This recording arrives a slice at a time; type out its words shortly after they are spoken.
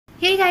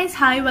Hey guys,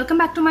 hi, welcome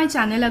back to my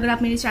channel. अगर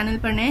आप मेरे चैनल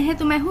पर नए हैं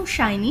तो मैं हूँ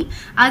शाइनी।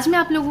 आज मैं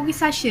आप लोगों के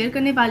साथ शेयर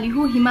करने वाली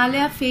हूँ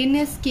हिमालय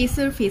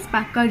केसर फेस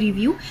पैक का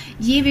रिव्यू।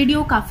 ये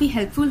वीडियो काफ़ी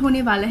हेल्पफुल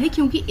होने वाला है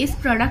क्योंकि इस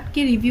प्रोडक्ट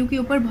के रिव्यू के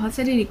ऊपर बहुत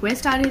सारे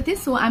रिक्वेस्ट आ रहे थे।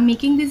 सो I am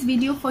making this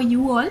video for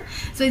you all.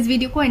 सो इस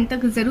वीडियो को एंड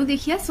तक जरूर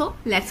देखिए। So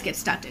let's get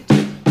started.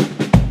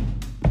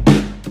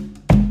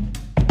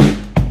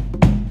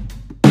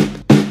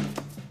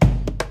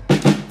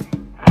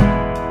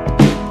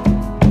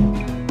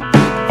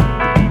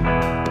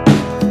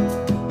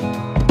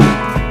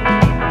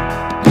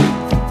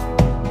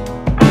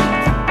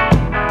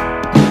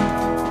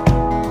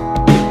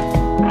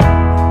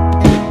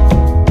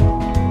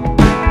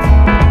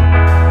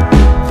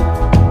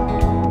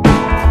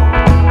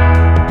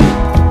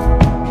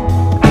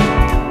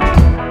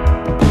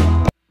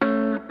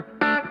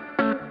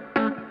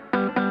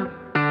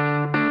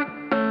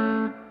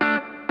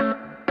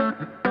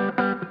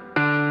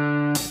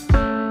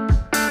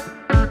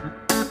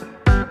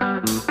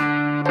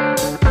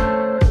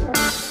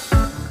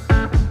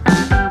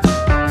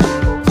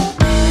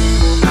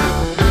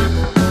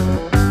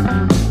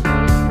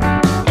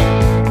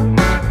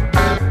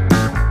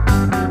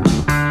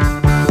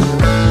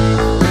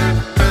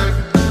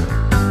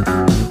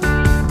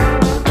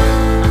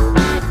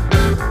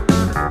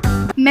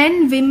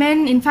 Main,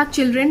 women, in fact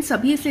children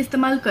सभी इसे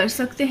इस्तेमाल कर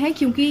सकते हैं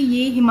क्योंकि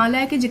ये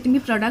हिमालय के जितने भी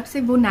प्रोडक्ट्स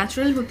हैं वो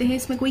नेचुरल होते हैं।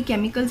 इसमें कोई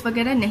केमिकल्स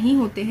वगैरह नहीं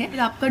होते हैं। अगर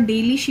आपका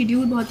डेली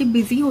शेड्यूल बहुत ही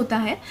बिजी होता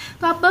है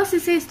तो आप बस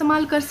इसे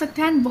इस्तेमाल कर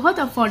सकते हैं एंड बहुत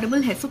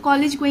अफोर्डेबल है। So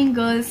college going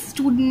girls,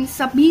 students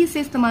सभी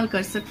इसे इस्तेमाल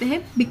कर सकते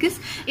हैं because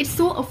it's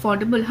so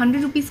affordable.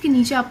 100 rupees के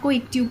नीचे आपको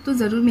एक ट्यूब तो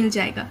ज़रूर मिल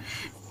जाएगा।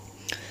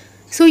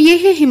 सो ये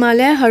है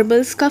हिमालय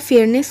हर्बल्स का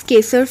फेयरनेस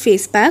केसर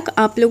फेस पैक।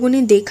 आप लोगों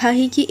ने देखा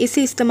ही कि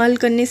इसे इस्तेमाल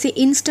करने से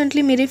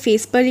इंस्टेंटली मेरे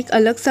फेस पर एक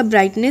अलग सा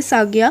ब्राइटनेस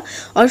आ गया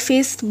और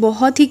फेस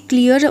बहुत ही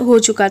क्लियर हो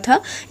चुका था।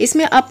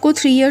 इसमें आपको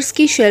 3 इयर्स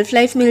की शेल्फ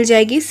लाइफ मिल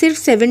जाएगी। सिर्फ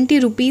 70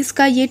 रुपीज़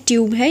का ये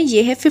ट्यूब है।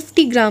 ये है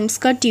 50 ग्राम्स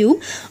का ट्यूब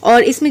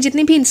और इसमें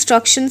जितने भी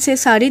इंस्ट्रक्शंस है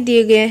सारे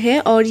दिए गए हैं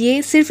और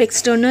ये सिर्फ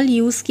एक्सटर्नल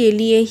यूज़ के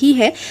लिए ही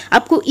है।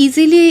 आपको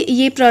ईजिली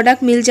ये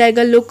प्रोडक्ट मिल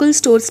जाएगा लोकल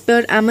स्टोर्स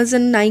पर,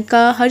 अमेजन,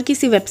 नाइका, हर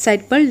किसी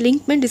वेबसाइट पर।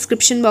 लिंक मैं डिस्क्रिप्शन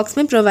बॉक्स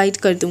में प्रोवाइड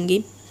कर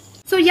दूंगी।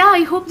 सो या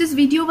I hope this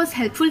video was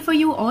helpful for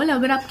you all.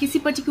 अगर आप किसी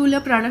पर्टिकुलर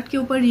प्रोडक्ट के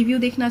ऊपर रिव्यू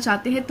देखना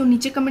चाहते हैं तो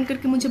नीचे कमेंट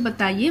करके मुझे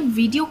बताइए।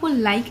 वीडियो को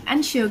लाइक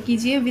एंड शेयर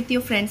कीजिए with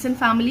your friends and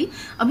family.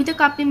 अभी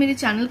तक आपने मेरे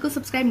चैनल को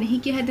सब्सक्राइब नहीं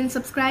किया है then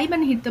subscribe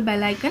and hit the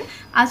bell icon.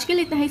 आज के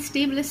लिए इतना ही।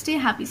 Stay blessed, stay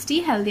happy,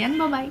 stay healthy and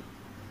bye bye.